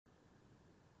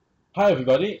Hi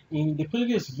everybody, in the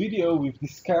previous video we've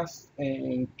discussed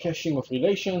caching of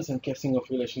relations and caching of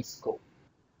relation scope.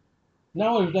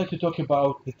 Now I would like to talk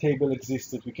about the table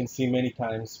exists that we can see many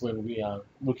times when we are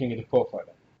looking at the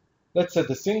profiler. Let's set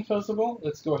the scene first of all.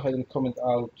 Let's go ahead and comment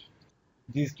out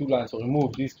these two lines or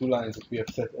remove these two lines that we have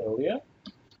set earlier.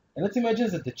 And let's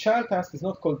imagine that the child task is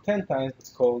not called 10 times, it's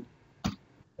called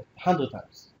 100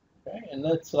 times. Okay? And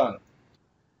let's run it.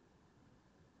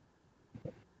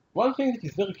 One thing that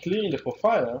is very clear in the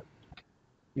profiler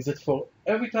is that for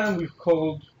every time we've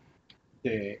called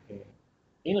the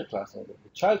inner class or the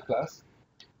child class,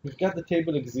 we've got the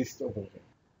table exists over here.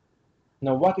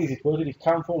 Now what is it? Where did it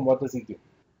come from? What does it do?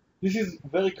 This is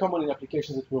very common in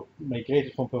applications that were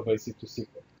migrated from pervasive to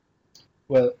SQL.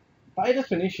 Well, by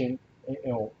definition,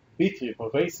 B-tree,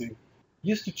 pervasive,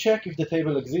 used to check if the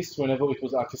table exists whenever it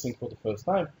was accessing for the first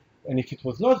time, and if it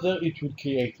was not there, it would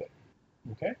create it.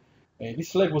 Okay?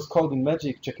 This flag was called in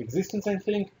Magic check existence, I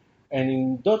think, and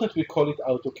in .NET we call it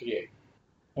AutoCreate.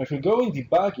 Now if we go in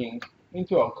debugging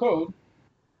into our code,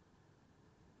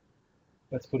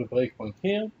 let's put a breakpoint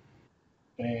here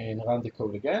and run the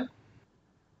code again.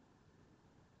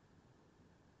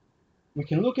 We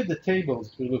can look at the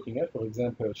tables we're looking at, for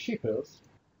example, shippers,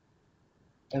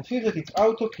 and see that its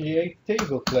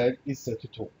AutoCreateTable flag is set to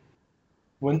true.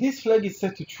 When this flag is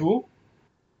set to true,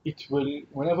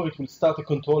 whenever it will start a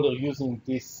controller using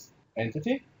this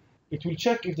entity, it will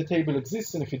check if the table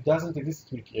exists, and if it doesn't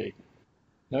exist, it will create it.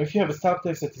 Now, if you have a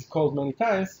subtext that is called many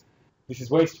times, this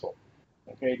is wasteful.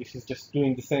 Okay, this is just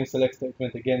doing the same select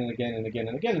statement again and again and again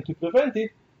and again, and to prevent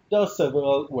it, there are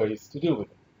several ways to deal with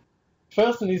it.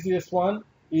 First and easiest one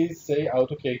is say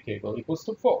AutoCreateTable equals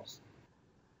to false.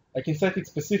 I can set it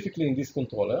specifically in this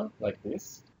controller, like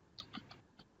this.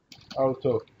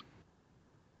 AutoCreateTable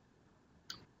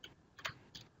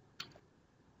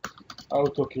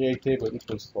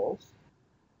equals false.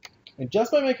 And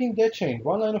just by making that change,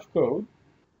 one line of code,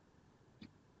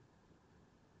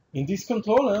 in this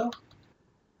controller,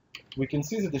 we can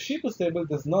see that the shippers table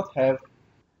does not have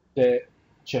the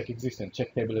check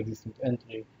table existent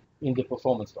entry in the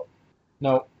performance log.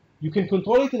 Now, you can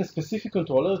control it in a specific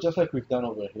controller, just like we've done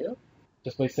over here,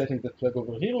 just by setting that flag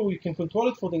over here, or we can control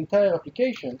it for the entire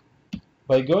application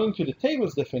by going to the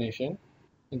tables definition,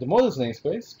 in the models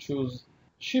namespace, choose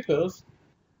shippers,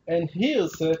 and here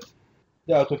set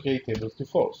the AutoCreateTables to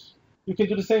false. You can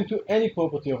do the same to any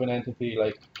property of an entity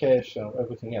like cache or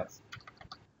everything else.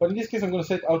 But in this case, I'm going to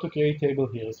set AutoCreateTable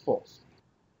here as false.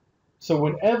 So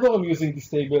whenever I'm using this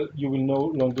table, you will no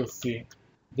longer see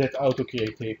that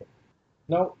AutoCreateTable.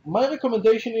 Now, my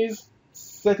recommendation is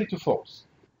set it to false.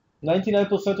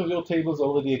 99% of your tables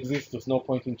already exist, there's no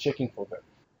point in checking for them.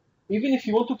 Even if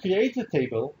you want to create a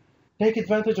table, take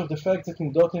advantage of the fact that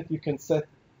in .NET you can set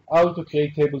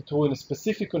AutoCreateTable true in a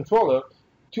specific controller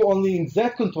to only in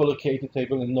that controller create a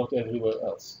table and not everywhere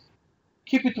else.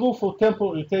 Keep it true for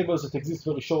temporary tables that exist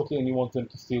very shortly and you want them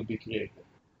to still be created.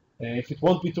 If it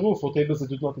won't be true for tables that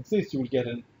do not exist, you will get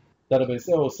a database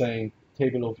error saying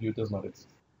table of view does not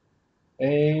exist.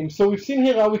 So we've seen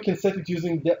here how we can set it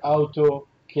using the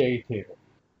AutoCreateTable.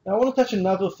 Now I want to touch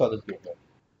another thought that we have.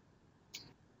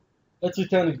 Let's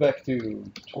return it back to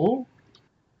true,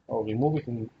 or remove it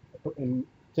in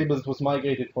tables that was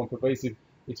migrated from pervasive,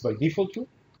 it's by default true.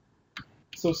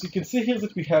 So you can see here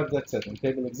that we have that setting.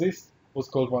 Table exists was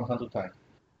called 100 times.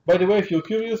 By the way, if you're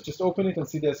curious, just open it and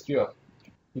see the SQL.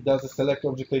 It does a select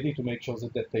object ID to make sure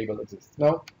that that table exists.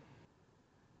 Now,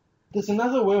 there's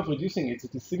another way of reducing it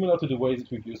that is similar to the way that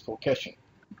we've used for caching.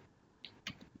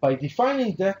 By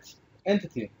defining that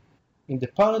entity in the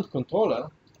parent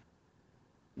controller,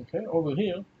 okay, over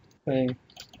here, saying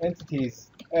entities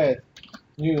add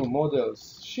new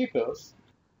models shippers,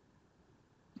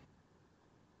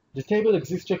 the table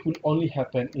exists check will only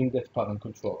happen in that parent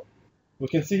controller. We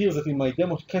can see here that in my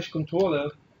demo cache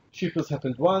controller, shippers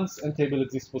happened once and table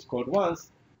exists was called once,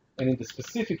 and in the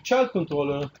specific child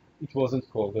controller, it wasn't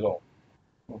called at all.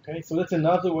 Okay, so that's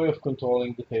another way of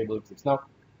controlling the table exists. Now,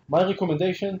 my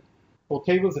recommendation for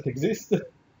tables that exist,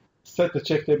 set the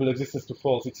check table existence to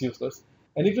false, it's useless.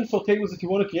 And even for tables that you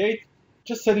want to create,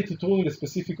 just set it to true in the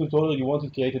specific controller you want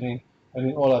it created in, and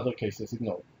in all other cases,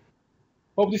 ignore it.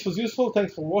 Hope this was useful.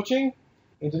 Thanks for watching.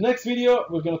 In the next video,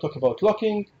 we're going to talk about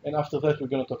locking, and after that, we're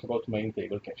going to talk about main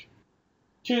table caching.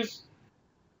 Cheers!